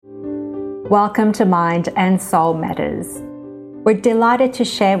Welcome to Mind and Soul Matters. We're delighted to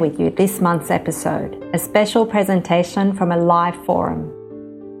share with you this month's episode, a special presentation from a live forum.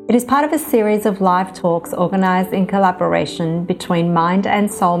 It is part of a series of live talks organised in collaboration between Mind and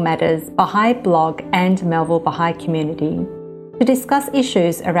Soul Matters, Baha'i Blog and Melville Baha'i Community to discuss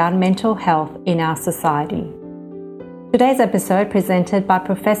issues around mental health in our society. Today's episode, presented by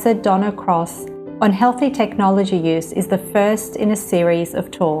Professor Donna Cross on healthy technology use, is the first in a series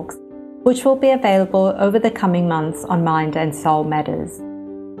of talks which will be available over the coming months on Mind and Soul Matters.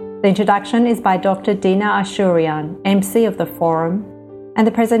 The introduction is by Dr. Dina Ashurian, MC of the forum, and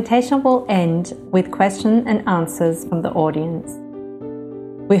the presentation will end with question and answers from the audience.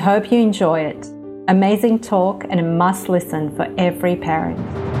 We hope you enjoy it. Amazing talk and a must listen for every parent.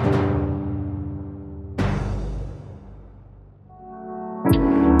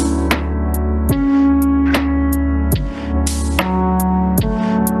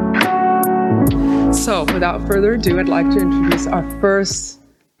 So, without further ado, I'd like to introduce our first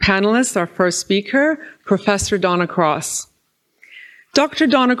panelist, our first speaker, Professor Donna Cross. Dr.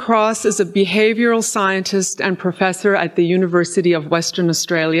 Donna Cross is a behavioral scientist and professor at the University of Western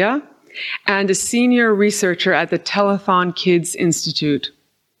Australia and a senior researcher at the Telethon Kids Institute.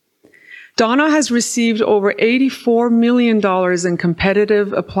 Donna has received over $84 million in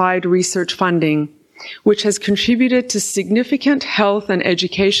competitive applied research funding, which has contributed to significant health and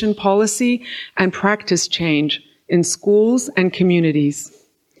education policy and practice change in schools and communities.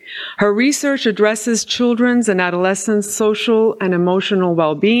 Her research addresses children's and adolescents' social and emotional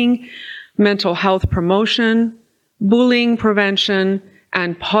well-being, mental health promotion, bullying prevention,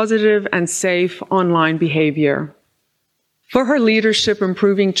 and positive and safe online behavior. For her leadership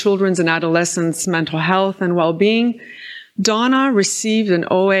improving children's and adolescents' mental health and well-being, Donna received an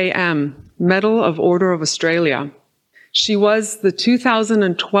OAM, Medal of Order of Australia. She was the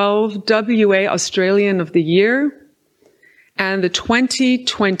 2012 WA Australian of the Year and the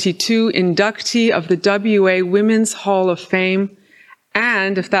 2022 inductee of the WA Women's Hall of Fame.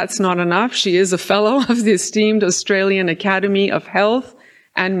 And if that's not enough, she is a fellow of the esteemed Australian Academy of Health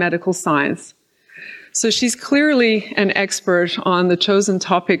and Medical Science. So she's clearly an expert on the chosen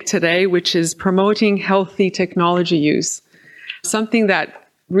topic today, which is promoting healthy technology use, something that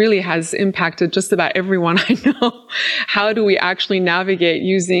really has impacted just about everyone I know. How do we actually navigate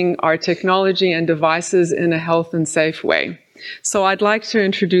using our technology and devices in a health and safe way? So I'd like to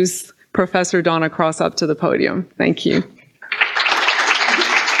introduce Professor Donna Cross up to the podium. Thank you.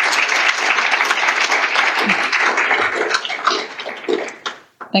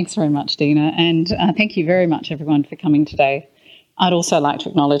 Thanks very much, Dina, and thank you very much, everyone, for coming today. I'd also like to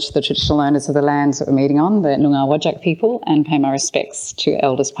acknowledge the traditional owners of the lands that we're meeting on, the Noongar Whadjuk people, and pay my respects to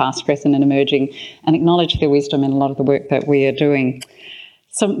elders past, present and emerging, and acknowledge their wisdom in a lot of the work that we are doing.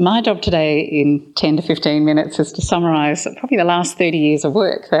 So my job today in 10 to 15 minutes is to summarise probably the last 30 years of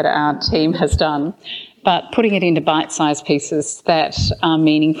work that our team has done, but putting it into bite-sized pieces that are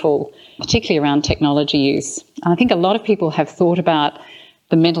meaningful, particularly around technology use. And I think a lot of people have thought about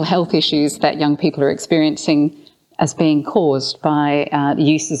the mental health issues that young people are experiencing as being caused by the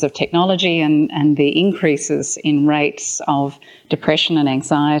uses of technology and the increases in rates of depression and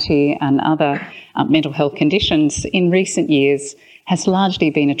anxiety and other mental health conditions in recent years has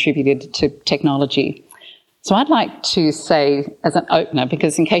largely been attributed to technology. So I'd like to say as an opener,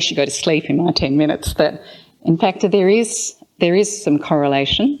 because in case you go to sleep in my 10 minutes, that in fact there is some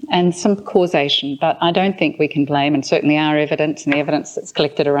correlation and some causation, but I don't think we can blame, and certainly our evidence and the evidence that's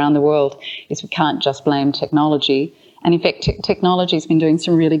collected around the world is we can't just blame technology. And in fact, technology has been doing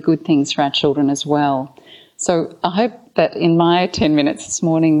some really good things for our children as well. So I hope that in my 10 minutes this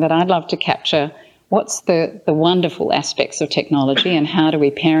morning that I'd love to capture what's the wonderful aspects of technology and how do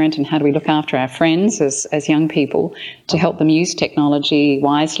we parent and how do we look after our friends as young people to help them use technology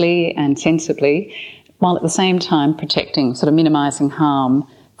wisely and sensibly, while at the same time protecting, sort of minimising harm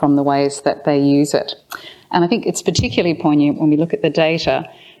from the ways that they use it. And I think it's particularly poignant when we look at the data.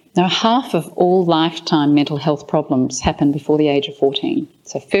 Now, half of all lifetime mental health problems happen before the age of 14.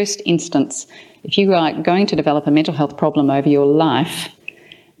 So first instance, if you are going to develop a mental health problem over your life,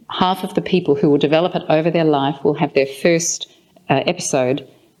 half of the people who will develop it over their life will have their first episode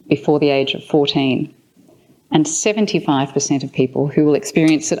before the age of 14. And 75% of people who will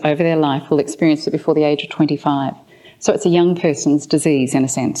experience it over their life will experience it before the age of 25. So it's a young person's disease in a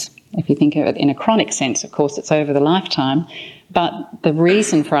sense. If you think of it in a chronic sense, of course, it's over the lifetime. But the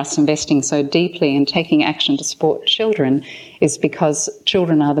reason for us investing so deeply in taking action to support children is because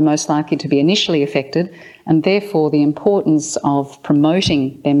children are the most likely to be initially affected and therefore the importance of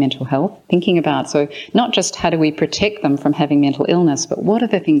promoting their mental health, thinking about, so not just how do we protect them from having mental illness, but what are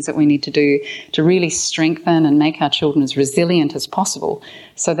the things that we need to do to really strengthen and make our children as resilient as possible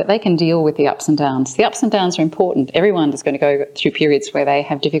so that they can deal with the ups and downs. The ups and downs are important. Everyone is going to go through periods where they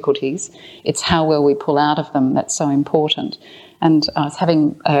have difficulties. It's how well we pull out of them that's so important. And I was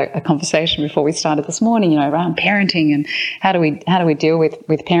having a conversation before we started this morning, around parenting and how do we deal with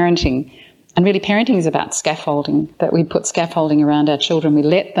parenting. And really parenting is about scaffolding, that we put scaffolding around our children. We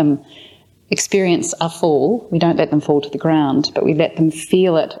let them experience a fall. We don't let them fall to the ground, but we let them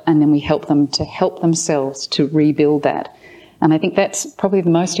feel it, and then we help them to help themselves to rebuild that. And I think that's probably the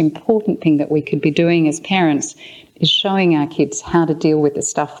most important thing that we could be doing as parents, is showing our kids how to deal with the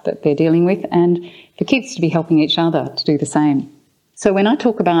stuff that they're dealing with, and for kids to be helping each other to do the same. So when I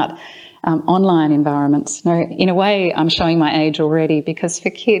talk about online environments, in a way I'm showing my age already, because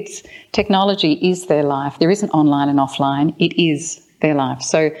for kids, technology is their life. There isn't online and offline, it is their life.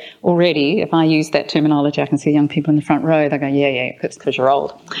 So already, if I use that terminology, I can see young people in the front row, they go, yeah, it's because you're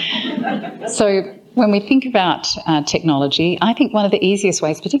old. So when we think about technology, I think one of the easiest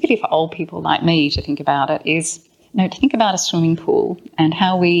ways, particularly for old people like me, to think about it is to think about a swimming pool and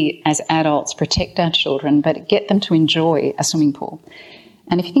how we as adults protect our children but get them to enjoy a swimming pool.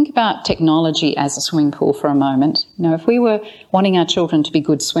 And if you think about technology as a swimming pool for a moment, if we were wanting our children to be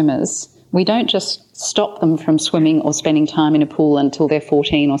good swimmers, we don't just stop them from swimming or spending time in a pool until they're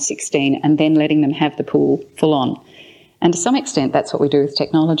 14 or 16 and then letting them have the pool full on. And to some extent, that's what we do with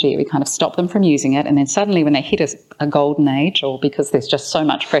technology. We kind of stop them from using it, and then suddenly when they hit a golden age, or because there's just so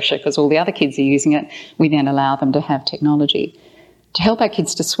much pressure because all the other kids are using it, we then allow them to have technology. To help our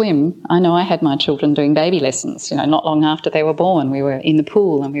kids to swim, I know I had my children doing baby lessons, not long after they were born. We were in the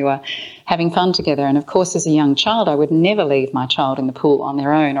pool and we were having fun together. And of course, as a young child, I would never leave my child in the pool on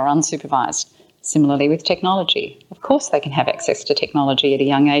their own or unsupervised. Similarly with technology. Of course they can have access to technology at a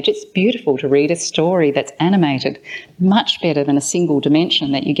young age. It's beautiful to read a story that's animated, much better than a single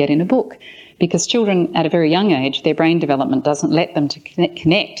dimension that you get in a book. Because children at a very young age, their brain development doesn't let them to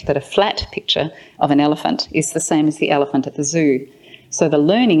connect that a flat picture of an elephant is the same as the elephant at the zoo. So the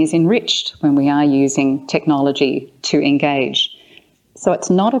learning is enriched when we are using technology to engage. So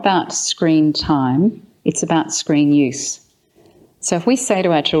it's not about screen time, it's about screen use. So if we say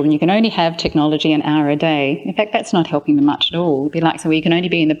to our children, you can only have technology an hour a day, in fact, that's not helping them much at all. It'd be like saying, well, you can only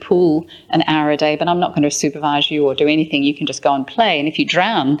be in the pool an hour a day, but I'm not going to supervise you or do anything. You can just go and play. And if you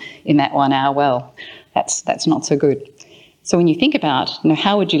drown in that 1 hour, well, that's not so good. So when you think about,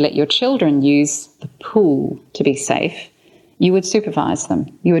 how would you let your children use the pool to be safe? You would supervise them.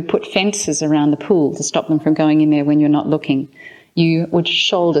 You would put fences around the pool to stop them from going in there when you're not looking. You would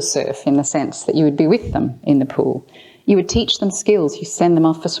shoulder surf in the sense that you would be with them in the pool. You would teach them skills. You send them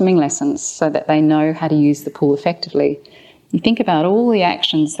off for swimming lessons so that they know how to use the pool effectively. You think about all the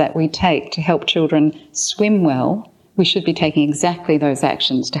actions that we take to help children swim well. We should be taking exactly those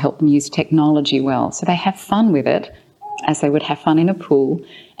actions to help them use technology well. So they have fun with it, as they would have fun in a pool,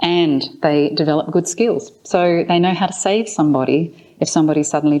 and they develop good skills. So they know how to save somebody if somebody's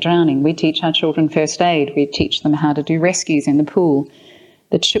suddenly drowning. We teach our children first aid. We teach them how to do rescues in the pool.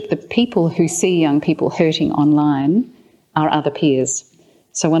 The people who see young people hurting online are other peers.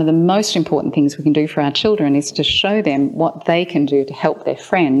 So one of the most important things we can do for our children is to show them what they can do to help their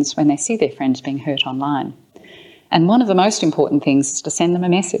friends when they see their friends being hurt online. And one of the most important things is to send them a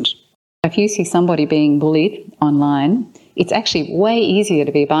message. If you see somebody being bullied online, it's actually way easier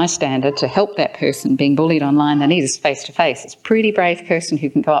to be a bystander to help that person being bullied online than it is face-to-face. It's a pretty brave person who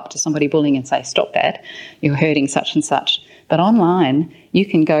can go up to somebody bullying and say, stop that, you're hurting such and such. But online, you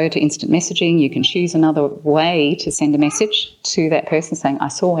can go to instant messaging, you can choose another way to send a message to that person saying, I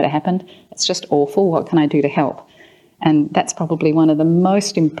saw what happened, it's just awful, what can I do to help? And that's probably one of the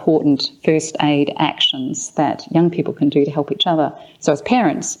most important first aid actions that young people can do to help each other. So as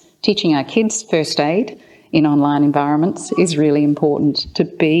parents, teaching our kids first aid in online environments is really important, to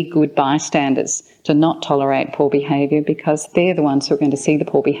be good bystanders, to not tolerate poor behaviour, because they're the ones who are going to see the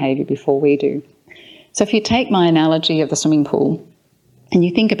poor behaviour before we do. So if you take my analogy of the swimming pool and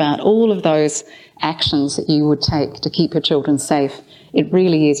you think about all of those actions that you would take to keep your children safe, it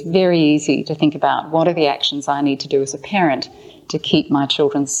really is very easy to think about what are the actions I need to do as a parent to keep my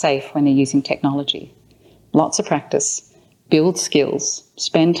children safe when they're using technology. Lots of practice, build skills,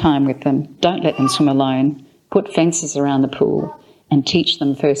 spend time with them, don't let them swim alone, put fences around the pool and teach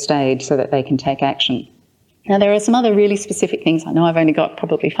them first aid so that they can take action. Now, there are some other really specific things. I know I've only got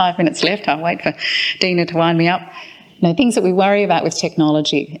probably 5 minutes left. I'll wait for Dina to wind me up. Things that we worry about with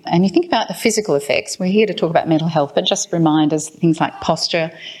technology. And you think about the physical effects. We're here to talk about mental health, but just remind us things like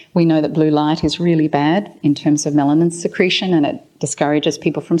posture. We know that blue light is really bad in terms of melanin secretion, and it discourages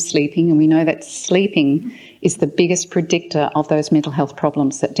people from sleeping. And we know that sleeping is the biggest predictor of those mental health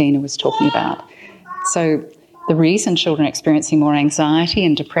problems that Dina was talking about. So the reason children are experiencing more anxiety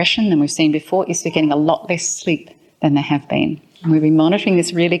and depression than we've seen before is they're getting a lot less sleep than they have been. And we've been monitoring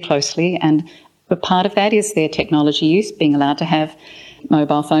this really closely, and but part of that is their technology use, being allowed to have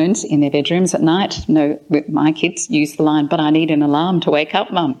mobile phones in their bedrooms at night. My kids use the line, but I need an alarm to wake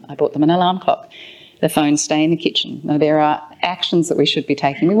up, Mum. I bought them an alarm clock. The phones stay in the kitchen. Now, there are actions that we should be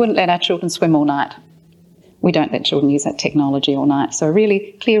taking. We wouldn't let our children swim all night. We don't let children use that technology all night. So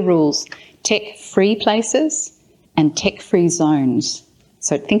really clear rules. Tech-free places and tech-free zones.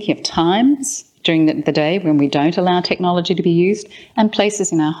 So thinking of times during the day when we don't allow technology to be used, and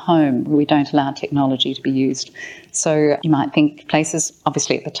places in our home where we don't allow technology to be used. So you might think places,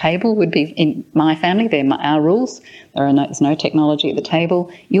 obviously at the table would be, in my family, they're our rules. There's no technology at the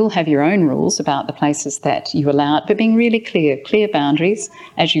table. You'll have your own rules about the places that you allow it, but being really clear boundaries,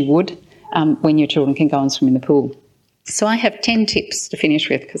 as you would when your children can go and swim in the pool. So I have 10 tips to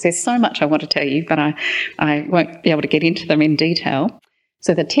finish with, because there's so much I want to tell you, but I won't be able to get into them in detail.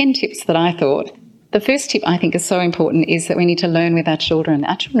 So the 10 tips that I thought, the first tip I think is so important is that we need to learn with our children.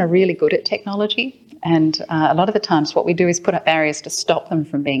 Our children are really good at technology, and a lot of the times what we do is put up barriers to stop them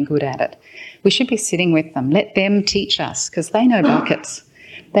from being good at it. We should be sitting with them, let them teach us, because they know buckets.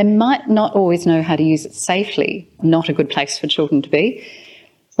 They might not always know how to use it safely, not a good place for children to be.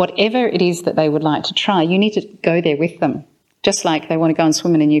 Whatever it is that they would like to try, you need to go there with them. Just like they want to go and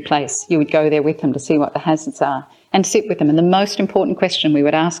swim in a new place, you would go there with them to see what the hazards are and sit with them. And the most important question we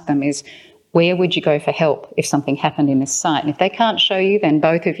would ask them is, where would you go for help if something happened in this site? And if they can't show you, then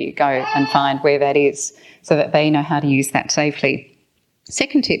both of you go and find where that is so that they know how to use that safely.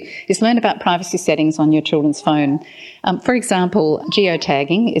 Second tip is learn about privacy settings on your children's phone. For example,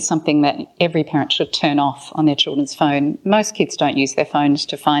 geotagging is something that every parent should turn off on their children's phone. Most kids don't use their phones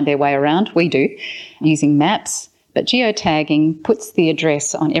to find their way around. We do, using maps. But geotagging puts the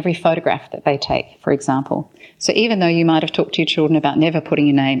address on every photograph that they take, for example. So even though you might have talked to your children about never putting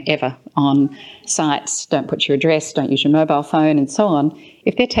your name ever on sites, don't put your address, don't use your mobile phone and so on,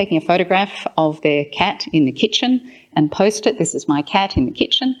 if they're taking a photograph of their cat in the kitchen and post it, this is my cat in the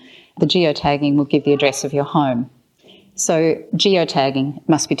kitchen, the geotagging will give the address of your home. So geotagging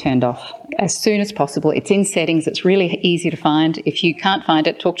must be turned off as soon as possible. It's in settings. It's really easy to find. If you can't find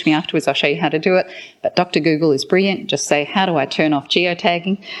it, talk to me afterwards. I'll show you how to do it. But Dr. Google is brilliant. Just say, how do I turn off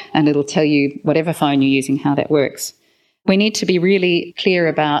geotagging? And it'll tell you, whatever phone you're using, how that works. We need to be really clear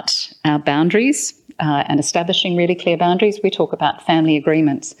about our boundaries and establishing really clear boundaries. We talk about family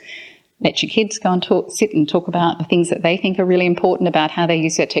agreements. Let your kids go and sit and talk about the things that they think are really important about how they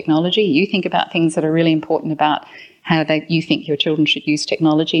use their technology. You think about things that are really important about how you think your children should use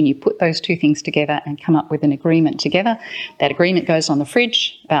technology, and you put those two things together and come up with an agreement together. That agreement goes on the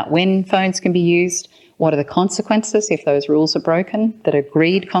fridge about when phones can be used, what are the consequences if those rules are broken, that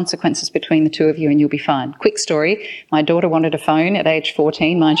agreed consequences between the two of you, and you'll be fine. Quick story, my daughter wanted a phone at age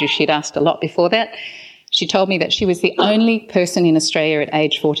 14. Mind you, she'd asked a lot before that. She told me that she was the only person in Australia at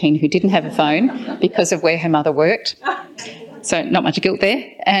age 14 who didn't have a phone because of where her mother worked. So not much guilt there.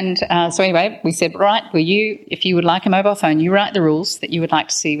 And so anyway, we said, right, if you would like a mobile phone, you write the rules that you would like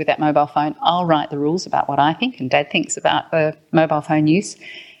to see with that mobile phone. I'll write the rules about what I think and Dad thinks about the mobile phone use.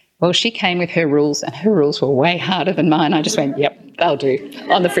 Well, she came with her rules, and her rules were way harder than mine. I just went, yep, they'll do,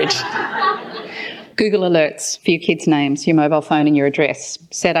 on the fridge. Google alerts for your kids' names, your mobile phone and your address.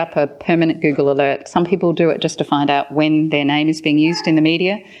 Set up a permanent Google alert. Some people do it just to find out when their name is being used in the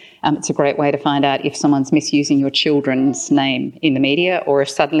media. It's a great way to find out if someone's misusing your children's name in the media, or if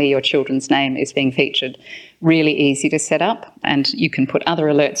suddenly your children's name is being featured. Really easy to set up, and you can put other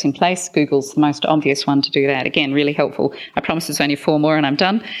alerts in place. Google's the most obvious one to do that. Again, really helpful. I promise there's only 4 more and I'm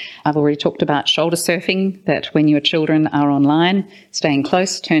done. I've already talked about shoulder surfing, that when your children are online, staying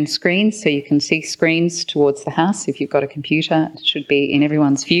close, turn screens so you can see screens towards the house. If you've got a computer, it should be in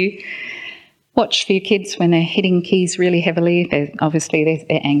everyone's view. Watch for your kids when they're hitting keys really heavily. They're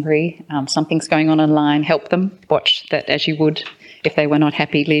angry. Something's going on online. Help them. Watch that as you would if they were not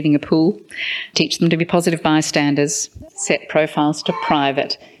happy leaving a pool. Teach them to be positive bystanders. Set profiles to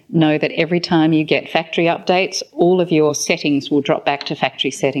private. Know that every time you get factory updates, all of your settings will drop back to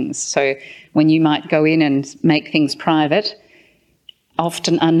factory settings. So when you might go in and make things private,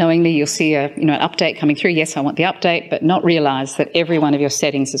 often unknowingly you'll see an update coming through. Yes, I want the update, but not realise that every one of your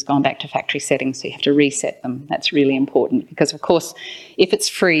settings has gone back to factory settings, so you have to reset them. That's really important because, of course, if it's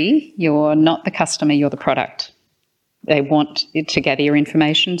free, you're not the customer, you're the product. They want it to gather your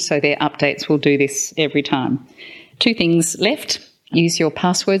information, so their updates will do this every time. 2 things left. Use your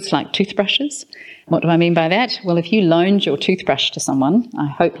passwords like toothbrushes. What do I mean by that? Well, if you loaned your toothbrush to someone, I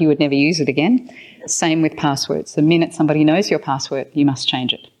hope you would never use it again. Same with passwords. The minute somebody knows your password, you must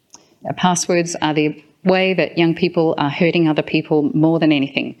change it. Passwords are the way that young people are hurting other people more than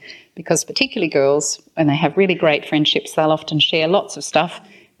anything, because particularly girls, when they have really great friendships, they'll often share lots of stuff,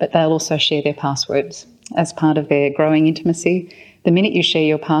 but they'll also share their passwords as part of their growing intimacy. The minute you share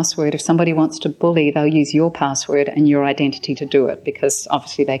your password, if somebody wants to bully, they'll use your password and your identity to do it, because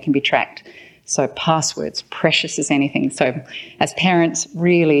obviously they can be tracked. So passwords, precious as anything. So as parents,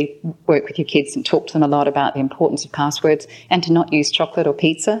 really work with your kids and talk to them a lot about the importance of passwords, and to not use chocolate or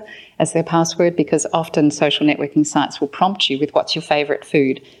pizza as their password, because often social networking sites will prompt you with what's your favourite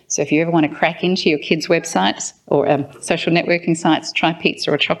food. So if you ever want to crack into your kids' websites or social networking sites, try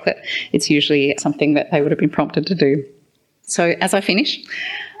pizza or chocolate. It's usually something that they would have been prompted to do. So as I finish,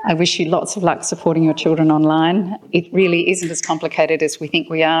 I wish you lots of luck supporting your children online. It really isn't as complicated as we think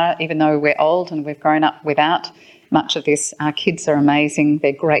we are, even though we're old and we've grown up without much of this. Our kids are amazing.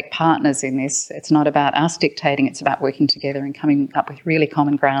 They're great partners in this. It's not about us dictating, it's about working together and coming up with really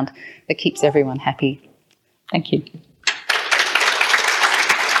common ground that keeps everyone happy. Thank you.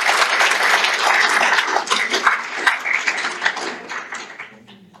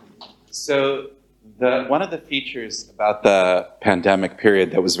 So one of the features about the pandemic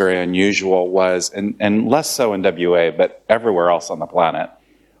period that was very unusual was, and less so in WA, but everywhere else on the planet,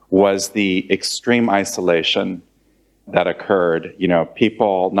 was the extreme isolation that occurred. You know,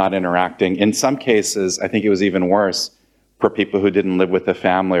 people not interacting. In some cases, I think it was even worse for people who didn't live with a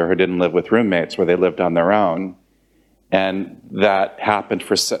family or who didn't live with roommates, where they lived on their own. And that happened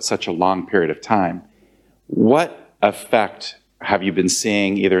for such a long period of time. What effect have you been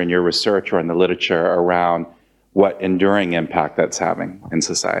seeing, either in your research or in the literature, around what enduring impact that's having in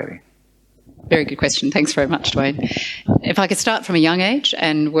society? Very good question. Thanks very much, Dwayne. If I could start from a young age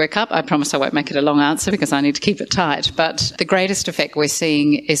and work up, I promise I won't make it a long answer because I need to keep it tight. But the greatest effect we're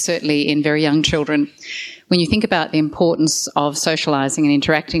seeing is certainly in very young children. When you think about the importance of socialising and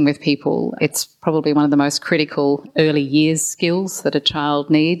interacting with people, it's probably one of the most critical early years skills that a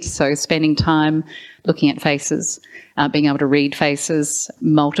child needs. So spending time looking at faces, being able to read faces,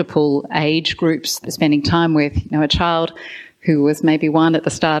 multiple age groups, spending time with, a child who was maybe 1 at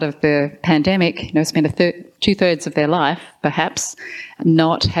the start of the pandemic, spent 2/3 of their life, perhaps,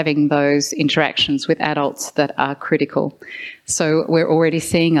 not having those interactions with adults that are critical. So we're already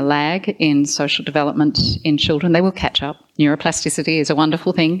seeing a lag in social development in children. They will catch up. Neuroplasticity is a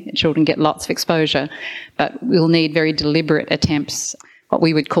wonderful thing. Children get lots of exposure, but we'll need very deliberate attempts, what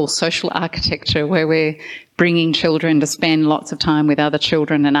we would call social architecture, where we're bringing children to spend lots of time with other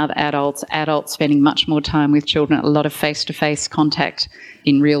children and other adults spending much more time with children, a lot of face-to-face contact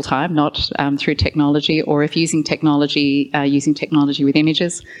in real time, not through technology, or if using technology with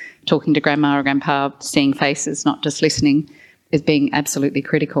images, talking to grandma or grandpa, seeing faces, not just listening, is being absolutely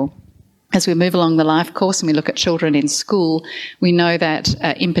critical. As we move along the life course and we look at children in school, we know that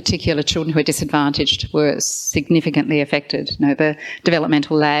in particular children who are disadvantaged were significantly affected. The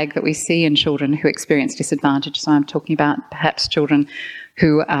developmental lag that we see in children who experience disadvantage. So I'm talking about perhaps children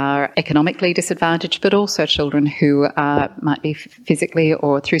who are economically disadvantaged, but also children who might be physically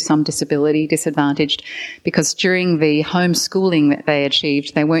or through some disability disadvantaged, because during the homeschooling that they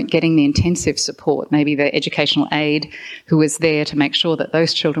achieved, they weren't getting the intensive support, maybe the educational aide who was there to make sure that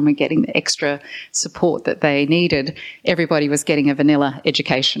those children were getting the extra support that they needed. Everybody was getting a vanilla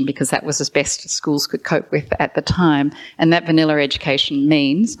education because that was as best schools could cope with at the time. And that vanilla education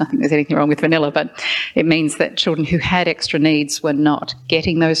means, I think there's anything wrong with vanilla, but it means that children who had extra needs were not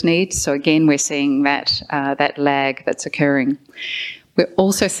getting those needs. So again, we're seeing that lag that's occurring. We're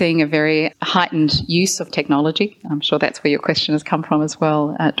also seeing a very heightened use of technology. I'm sure that's where your question has come from as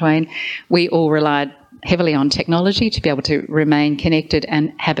well, Dwayne. We all relied heavily on technology to be able to remain connected,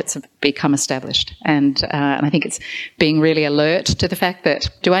 and habits have become established. And I think it's being really alert to the fact that,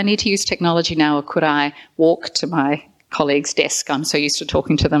 do I need to use technology now, or could I walk to my colleague's desk? I'm so used to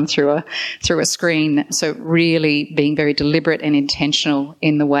talking to them through a screen. So really being very deliberate and intentional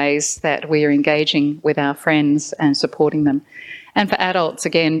in the ways that we are engaging with our friends and supporting them. And for adults,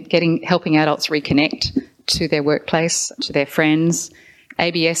 again, helping adults reconnect to their workplace, to their friends.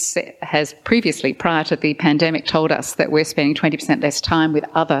 ABS has previously, prior to the pandemic, told us that we're spending 20% less time with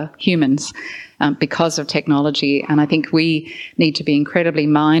other humans because of technology. And I think we need to be incredibly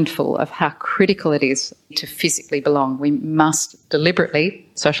mindful of how critical it is to physically belong. We must deliberately,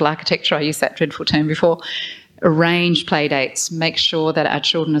 social architecture, I used that dreadful term before, arrange play dates, make sure that our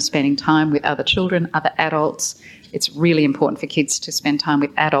children are spending time with other children, other adults, it's really important for kids to spend time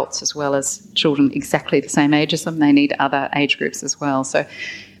with adults as well as children exactly the same age as them. They need other age groups as well. So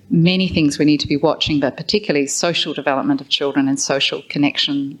many things we need to be watching, but particularly social development of children and social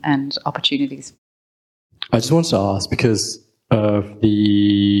connection and opportunities. I just wanted to ask, because of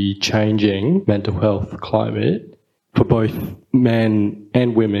the changing mental health climate for both men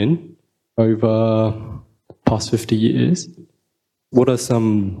and women over the past 50 years, what are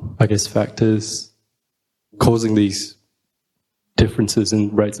some, factors causing these differences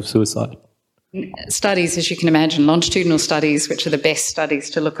in rates of suicide? Studies, as you can imagine, longitudinal studies, which are the best studies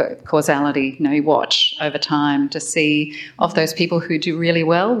to look at causality, you watch over time to see of those people who do really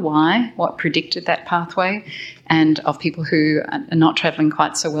well, why, what predicted that pathway, and of people who are not travelling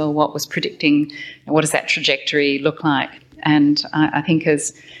quite so well, what was predicting, what does that trajectory look like. And I think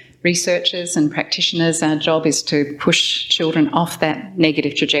as researchers and practitioners, our job is to push children off that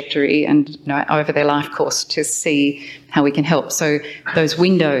negative trajectory and over their life course to see how we can help. So those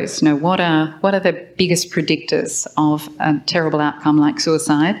windows, what are the biggest predictors of a terrible outcome like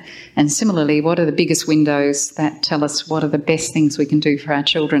suicide? And similarly, what are the biggest windows that tell us what are the best things we can do for our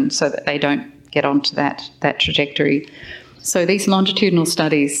children so that they don't get onto that trajectory? So these longitudinal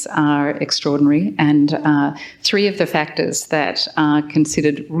studies are extraordinary, and 3 of the factors that are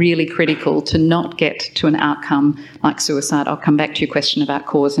considered really critical to not get to an outcome like suicide. I'll come back to your question about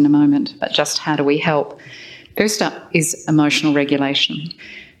cause in a moment, but just how do we help? First up is emotional regulation.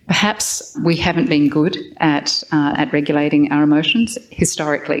 Perhaps we haven't been good at regulating our emotions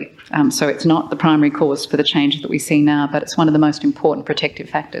historically. So it's not the primary cause for the change that we see now, but it's one of the most important protective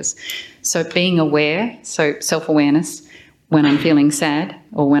factors. So being aware, so self-awareness, when I'm feeling sad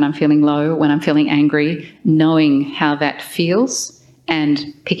or when I'm feeling low, when I'm feeling angry, knowing how that feels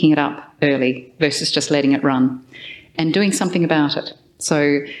and picking it up early versus just letting it run and doing something about it.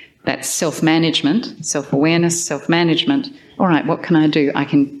 So that's self-management, self-awareness, self-management. All right, what can I do? I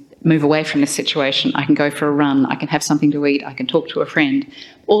can move away from this situation. I can go for a run. I can have something to eat. I can talk to a friend.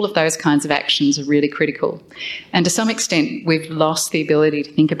 All of those kinds of actions are really critical. And to some extent, we've lost the ability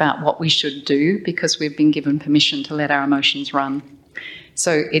to think about what we should do because we've been given permission to let our emotions run.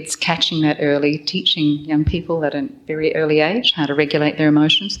 So it's catching that early, teaching young people at a very early age how to regulate their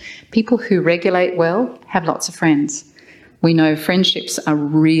emotions. People who regulate well have lots of friends. We know friendships are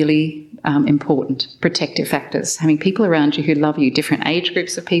really important protective factors. Having people around you who love you, different age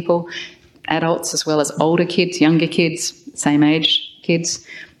groups of people, adults as well as older kids, younger kids, same age kids.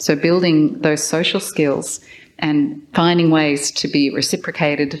 So building those social skills and finding ways to be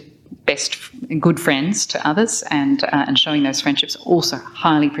reciprocated, good friends to others, and showing those friendships also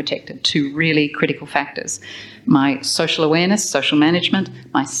highly protected. 2 really critical factors: my social awareness, social management,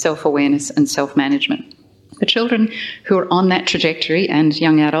 my self-awareness and self-management. For children who are on that trajectory, and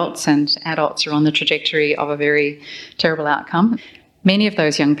young adults and adults are on the trajectory of a very terrible outcome, many of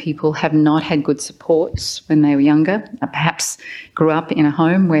those young people have not had good supports when they were younger, perhaps grew up in a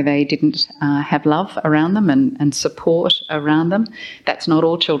home where they didn't have love around them and support around them. That's not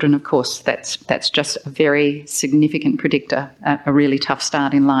all children, of course. That's just a very significant predictor, a really tough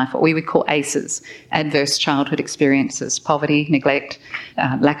start in life, what we would call ACEs, adverse childhood experiences, poverty, neglect,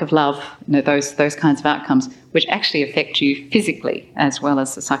 lack of love, those kinds of outcomes, which actually affect you physically as well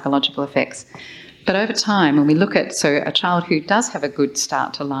as the psychological effects. But over time, when we look at a child who does have a good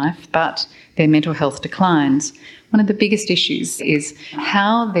start to life, but their mental health declines, one of the biggest issues is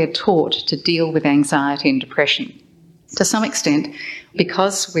how they're taught to deal with anxiety and depression. To some extent,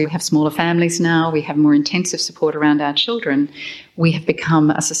 because we have smaller families now, we have more intensive support around our children, we have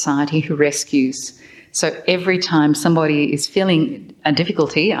become a society who rescues. So every time somebody is feeling a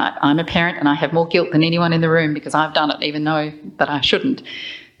difficulty, I'm a parent and I have more guilt than anyone in the room because I've done it even though that I shouldn't.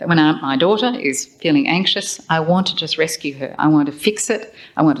 When my daughter is feeling anxious, I want to just rescue her. I want to fix it.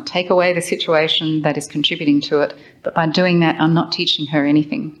 I want to take away the situation that is contributing to it. But by doing that, I'm not teaching her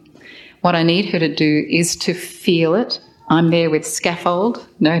anything. What I need her to do is to feel it. I'm there with scaffold,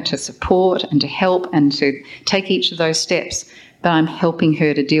 to support and to help and to take each of those steps. But I'm helping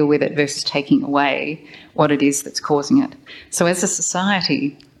her to deal with it versus taking away what it is that's causing it. So as a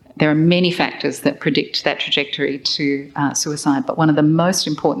society, there are many factors that predict that trajectory to suicide, but one of the most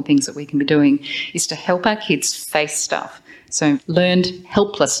important things that we can be doing is to help our kids face stuff. So learned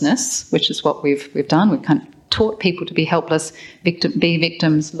helplessness, which is what we've done. We've kind of taught people to be helpless, be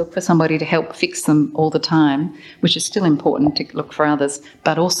victims, look for somebody to help fix them all the time, which is still important to look for others.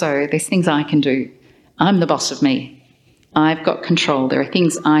 But also there's things I can do. I'm the boss of me. I've got control. There are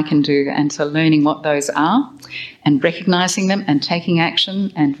things I can do. And so learning what those are and recognising them and taking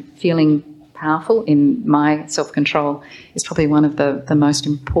action and feeling powerful in my self-control is probably one of the most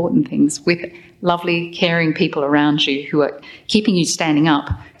important things, with lovely, caring people around you who are keeping you standing up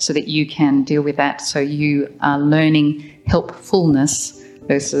so that you can deal with that. So you are learning helpfulness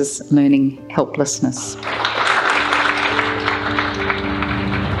versus learning helplessness.